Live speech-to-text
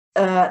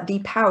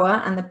the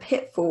power and the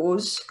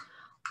pitfalls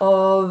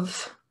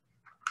of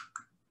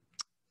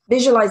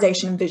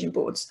visualization and vision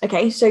boards.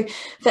 Okay, so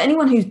for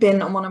anyone who's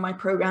been on one of my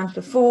programs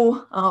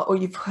before, or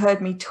you've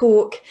heard me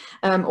talk,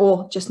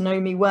 or just know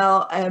me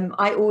well,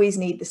 I always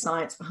need the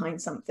science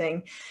behind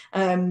something.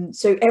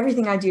 So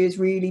everything I do is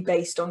really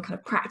based on kind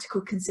of practical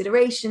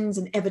considerations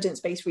and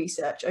evidence-based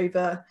research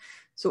over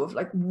sort of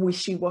like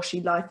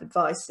wishy-washy life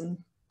advice and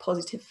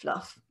positive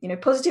fluff. You know,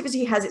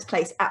 positivity has its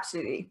place,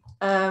 absolutely.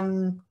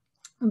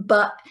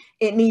 But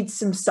it needs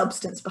some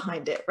substance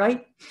behind it,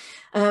 right?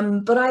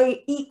 But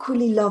I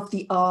equally love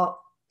the art,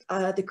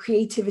 the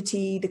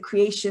creativity, the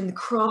creation, the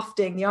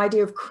crafting, the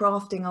idea of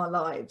crafting our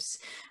lives,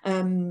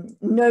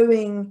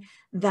 knowing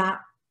that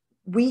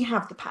we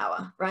have the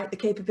power, right? The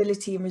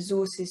capability and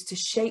resources to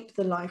shape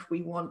the life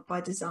we want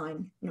by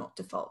design, not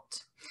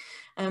default.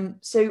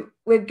 So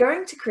we're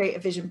going to create a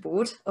vision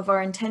board of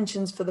our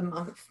intentions for the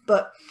month,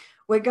 but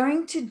we're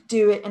going to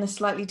do it in a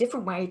slightly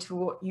different way to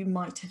what you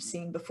might have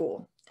seen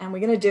before. And we're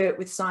going to do it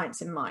with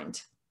science in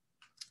mind.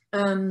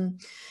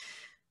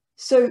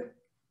 So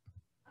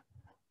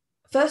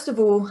first of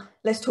all,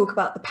 let's talk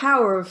about the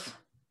power of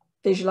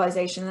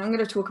visualization. And I'm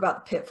going to talk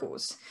about the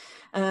pitfalls.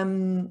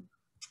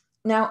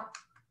 Now,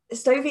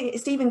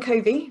 Stephen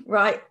Covey,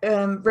 right,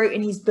 wrote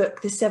in his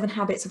book, The 7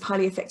 Habits of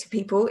Highly Effective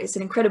People. It's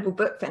an incredible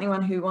book for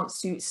anyone who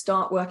wants to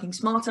start working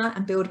smarter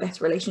and build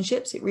better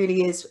relationships. It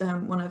really is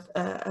one of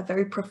a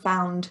very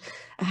profound,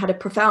 had a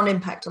profound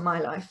impact on my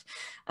life.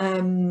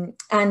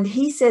 And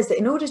he says that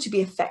in order to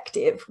be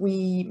effective,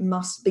 we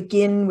must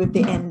begin with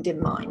the end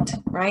in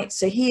mind, right?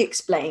 So he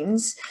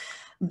explains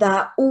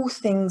that all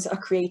things are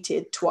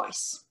created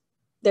twice.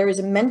 There is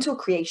a mental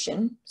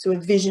creation, so a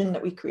vision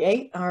that we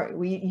create,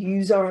 we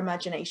use our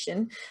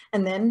imagination,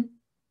 and then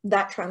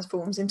that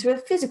transforms into a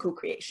physical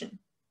creation.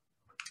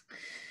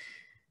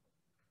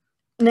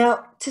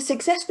 Now, to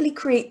successfully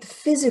create the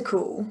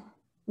physical,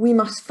 we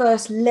must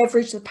first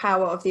leverage the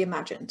power of the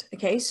imagined,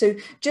 okay? So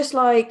just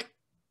like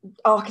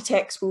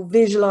architects will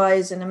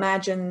visualize and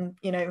imagine,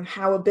 you know,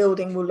 how a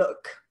building will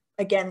look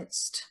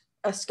against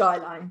a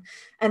skyline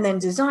and then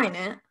design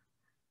it,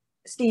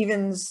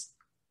 Stephen's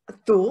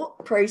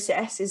thought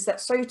process is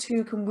that so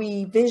too can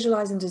we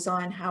visualize and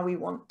design how we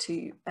want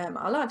to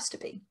our lives to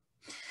be.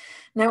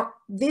 Now,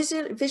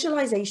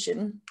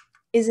 visualization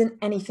isn't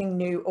anything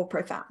new or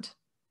profound,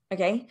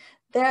 okay?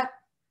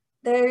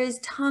 There is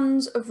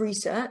tons of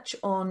research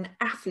on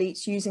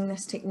athletes using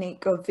this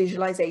technique of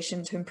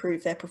visualization to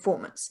improve their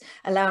performance,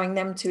 allowing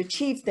them to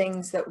achieve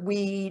things that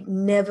we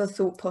never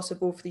thought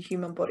possible for the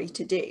human body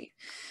to do.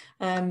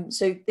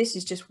 So this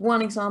is just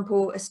one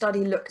example. A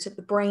study looked at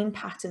the brain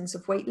patterns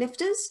of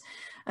weightlifters,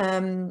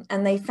 and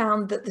they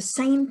found that the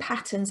same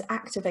patterns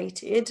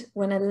activated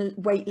when a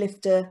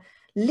weightlifter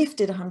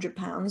lifted 100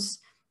 pounds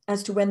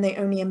as to when they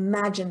only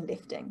imagined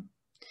lifting.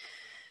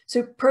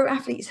 So pro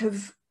athletes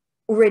have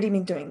already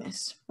been doing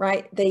this,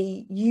 right?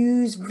 They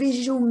use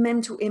visual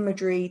mental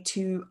imagery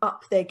to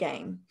up their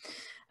game.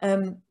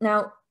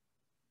 Now,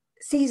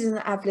 seasoned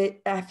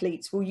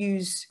athletes will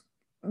use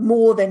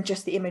more than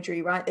just the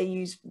imagery, right? They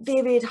use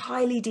vivid,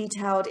 highly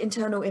detailed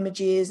internal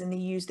images, and they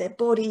use their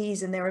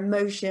bodies and their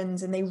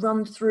emotions, and they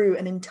run through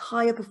an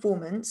entire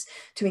performance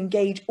to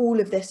engage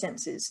all of their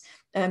senses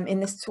in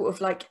this sort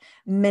of like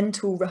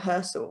mental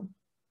rehearsal.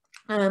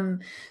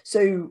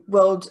 So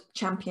world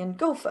champion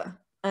golfer,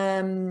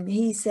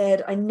 he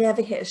said, I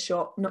never hit a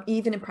shot, not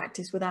even in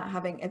practice, without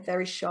having a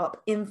very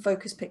sharp,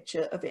 in-focus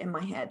picture of it in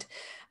my head.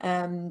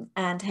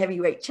 And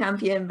heavyweight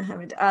champion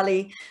Muhammad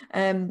Ali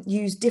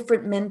used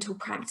different mental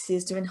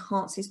practices to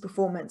enhance his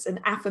performance, and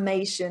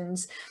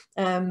affirmations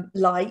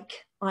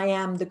like, I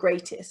am the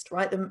greatest,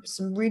 right?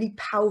 Some really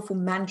powerful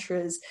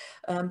mantras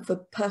for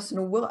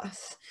personal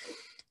worth.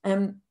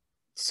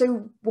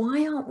 So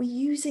why aren't we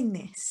using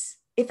this?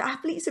 If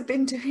athletes have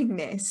been doing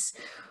this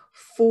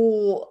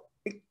for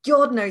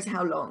God knows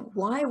how long,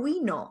 why are we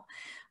not?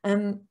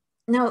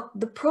 Now,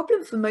 the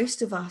problem for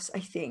most of us, I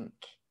think,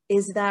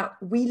 is that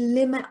we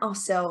limit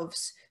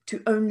ourselves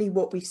to only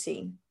what we've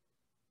seen.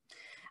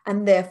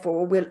 And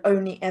therefore, we'll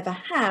only ever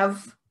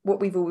have what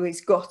we've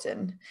always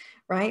gotten,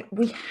 right?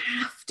 We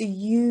have to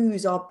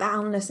use our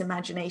boundless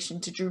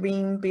imagination to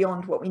dream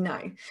beyond what we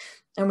know.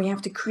 And we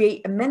have to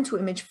create a mental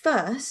image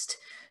first.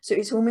 So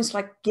it's almost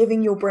like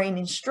giving your brain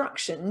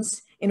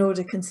instructions in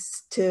order to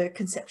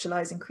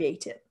conceptualize and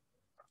create it.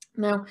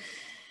 Now,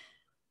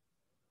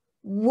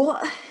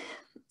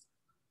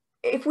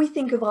 if we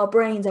think of our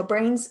brains,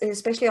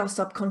 especially our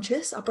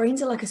subconscious, our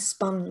brains are like a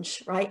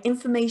sponge, right?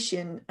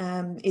 Information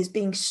is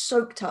being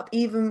soaked up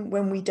even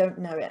when we don't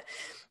know it.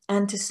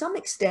 And to some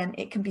extent,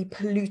 it can be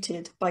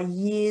polluted by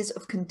years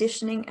of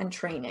conditioning and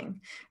training,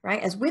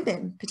 right? As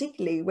women,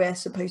 particularly, we're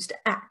supposed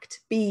to act,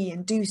 be,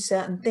 and do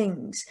certain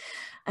things.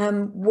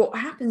 What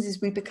happens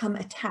is we become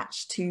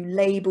attached to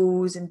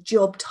labels and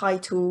job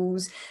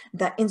titles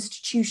that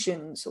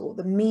institutions or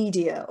the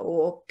media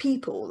or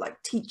people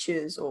like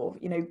teachers or,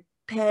 you know,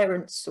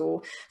 parents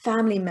or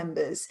family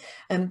members,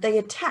 they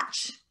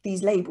attach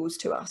these labels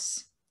to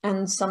us.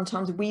 And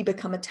sometimes we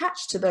become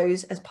attached to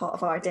those as part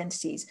of our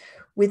identities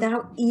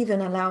without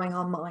even allowing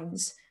our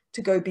minds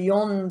to go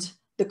beyond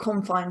the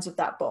confines of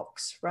that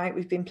box, right?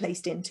 We've been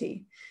placed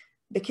into,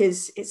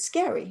 because it's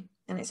scary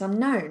and it's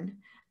unknown,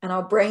 and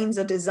our brains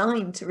are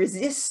designed to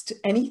resist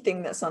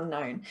anything that's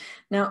unknown.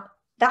 Now,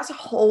 that's a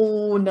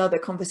whole nother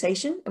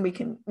conversation, and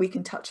we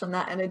can touch on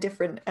that in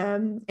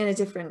a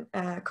different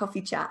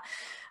coffee chat.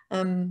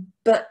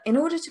 But in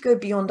order to go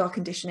beyond our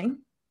conditioning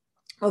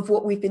of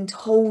what we've been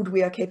told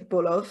we are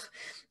capable of,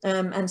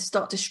 and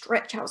start to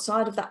stretch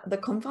outside of the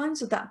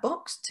confines of that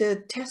box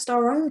to test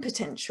our own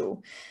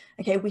potential,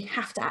 okay, we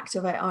have to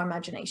activate our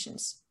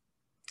imaginations.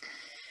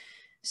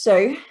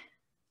 So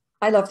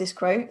I love this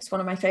quote. It's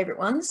one of my favorite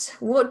ones.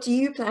 What do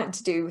you plan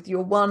to do with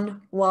your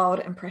one wild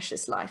and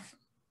precious life?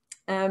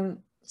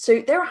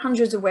 So there are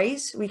hundreds of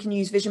ways we can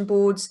use vision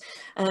boards,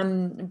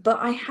 but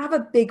I have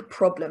a big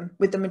problem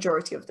with the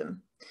majority of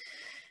them.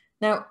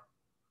 Now,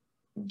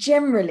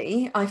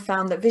 generally, I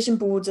found that vision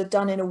boards are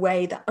done in a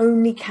way that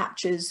only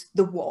captures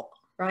the what,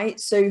 right?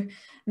 So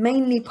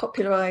mainly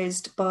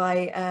popularized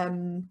by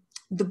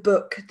the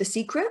book, The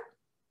Secret.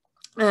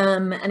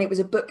 And it was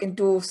a book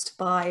endorsed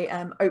by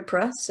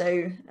Oprah,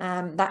 so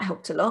that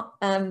helped a lot.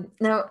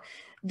 Now,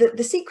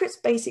 the Secret's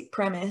basic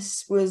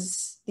premise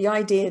was the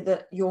idea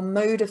that your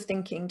mode of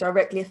thinking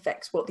directly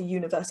affects what the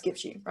universe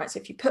gives you, right? So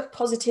if you put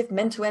positive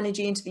mental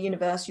energy into the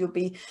universe, you'll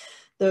be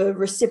the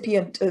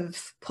recipient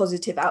of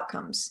positive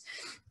outcomes.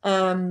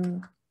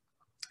 Now,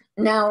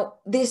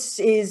 this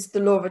is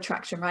the law of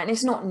attraction, right? And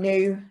it's not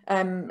new.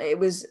 It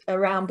was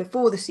around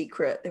before The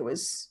Secret. There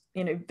was,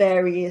 you know,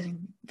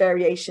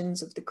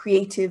 variations of the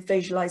creative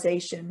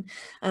visualization.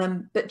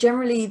 But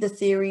generally, the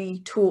theory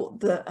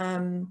taught that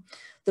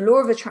the law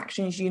of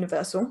attraction is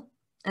universal,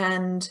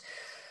 and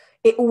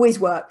it always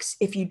works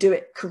if you do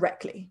it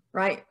correctly,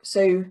 right?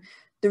 So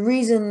the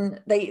reason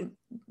the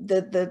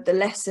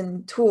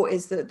lesson taught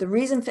is that the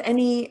reason for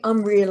any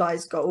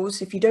unrealized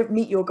goals, if you don't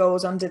meet your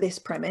goals under this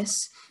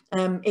premise,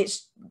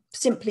 it's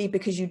simply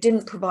because you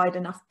didn't provide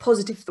enough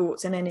positive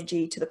thoughts and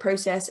energy to the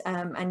process,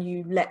 and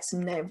you let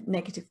some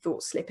negative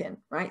thoughts slip in,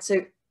 right?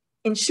 So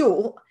in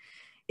short,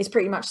 it's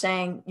pretty much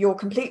saying you're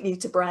completely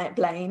to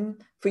blame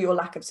for your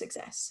lack of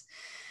success.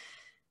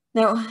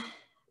 Now,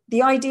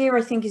 the idea,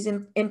 I think, is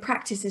in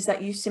practice is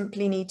that you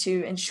simply need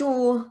to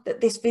ensure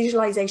that this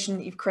visualization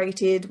that you've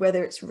created,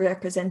 whether it's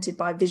represented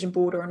by a vision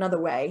board or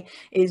another way,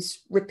 is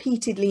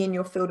repeatedly in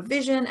your field of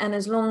vision. And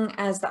as long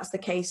as that's the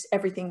case,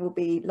 everything will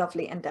be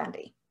lovely and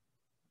dandy.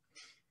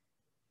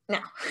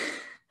 Now,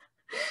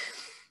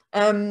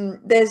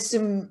 there's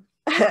some,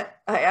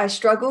 I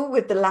struggle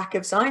with the lack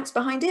of science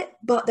behind it,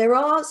 but there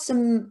are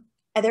some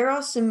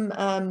elements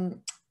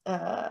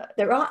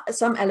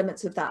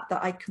of that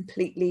I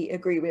completely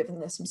agree with,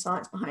 and there's some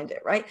science behind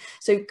it, right?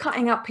 So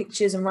cutting out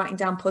pictures and writing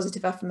down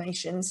positive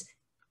affirmations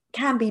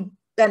can be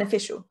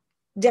beneficial,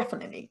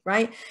 definitely,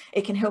 right?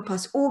 It can help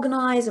us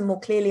organize and more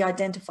clearly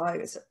identify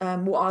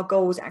what our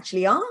goals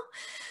actually are.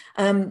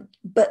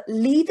 But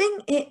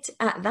leaving it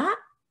at that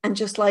and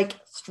just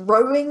like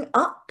throwing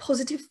up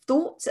positive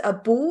thoughts at a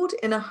board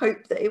in a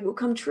hope that it will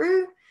come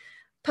true,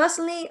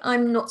 personally,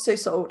 I'm not so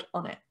sold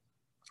on it.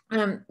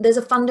 There's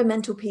a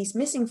fundamental piece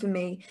missing for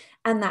me,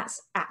 and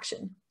that's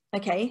action,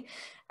 okay?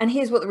 And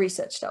here's what the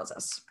research tells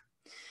us.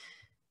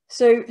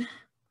 So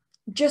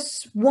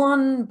just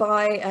one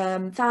by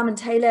Pham and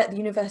Taylor at the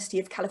University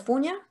of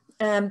California,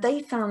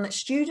 they found that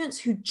students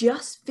who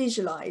just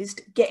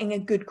visualized getting a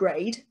good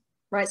grade,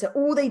 right? So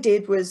all they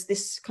did was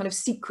this kind of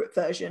secret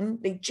version.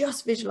 They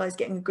just visualized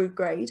getting a good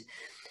grade.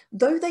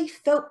 Though they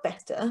felt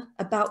better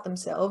about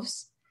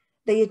themselves,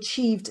 they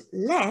achieved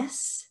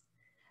less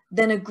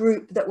than a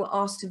group that were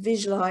asked to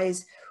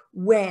visualize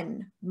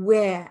when,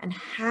 where, and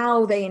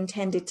how they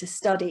intended to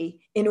study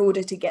in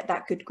order to get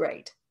that good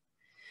grade.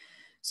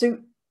 So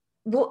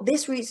what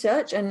this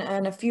research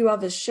and a few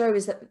others show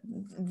is that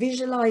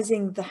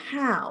visualizing the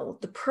how,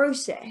 the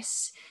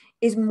process,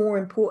 is more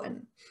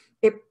important.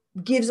 It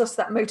gives us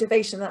that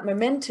motivation, that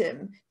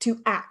momentum to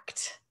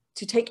act,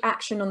 to take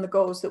action on the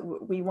goals that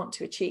we want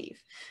to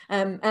achieve.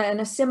 And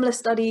a similar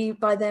study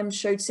by them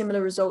showed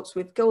similar results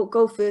with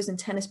golfers and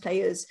tennis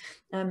players,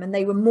 and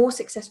they were more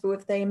successful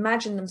if they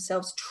imagined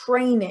themselves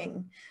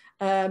training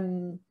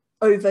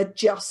over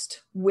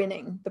just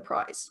winning the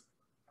prize.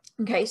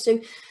 Okay, so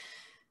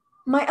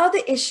my other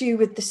issue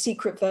with the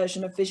secret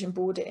version of vision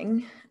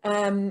boarding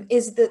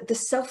is that the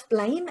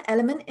self-blame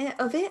element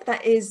of it,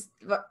 that is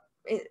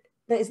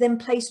then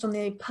placed on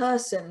the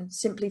person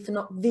simply for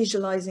not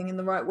visualizing in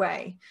the right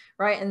way,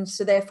 right? And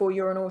so therefore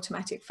you're an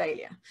automatic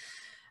failure.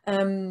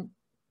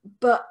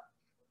 But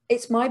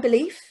it's my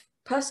belief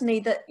personally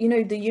that, you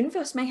know, the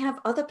universe may have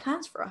other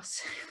plans for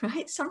us,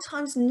 right?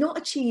 Sometimes not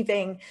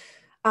achieving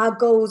our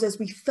goals as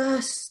we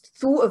first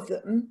thought of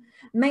them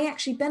may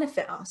actually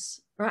benefit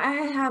us, right?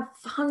 I have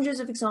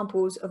hundreds of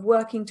examples of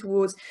working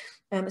towards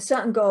a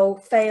certain goal,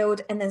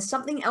 failed, and then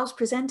something else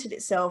presented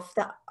itself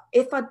that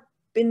if I'd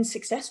been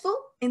successful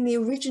in the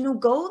original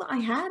goal that I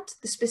had,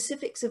 the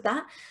specifics of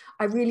that,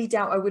 I really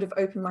doubt I would have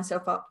opened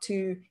myself up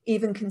to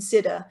even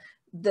consider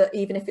that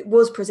even if it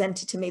was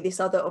presented to me, this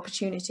other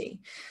opportunity.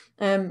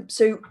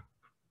 So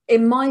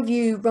in my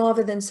view,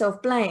 rather than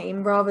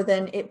self-blame, rather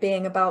than it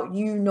being about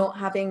you not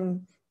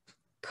having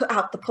put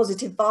out the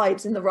positive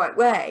vibes in the right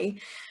way,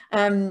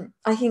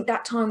 I think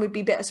that time would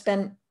be better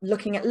spent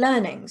looking at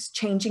learnings,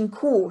 changing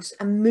course,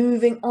 and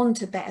moving on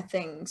to better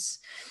things.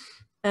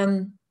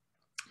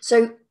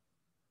 So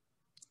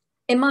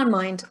in my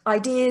mind,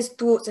 ideas,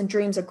 thoughts, and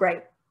dreams are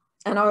great.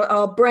 And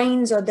our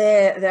brains are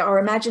there, our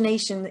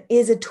imagination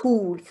is a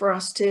tool for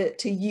us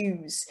to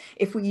use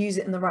if we use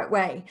it in the right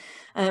way.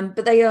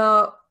 But they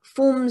are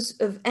forms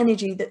of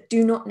energy that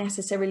do not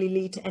necessarily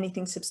lead to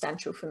anything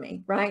substantial for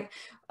me, right?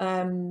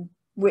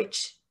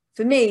 Which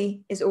for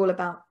me is all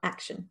about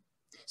action.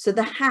 So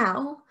the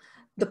how,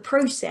 the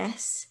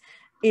process,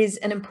 is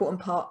an important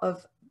part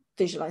of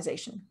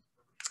visualization.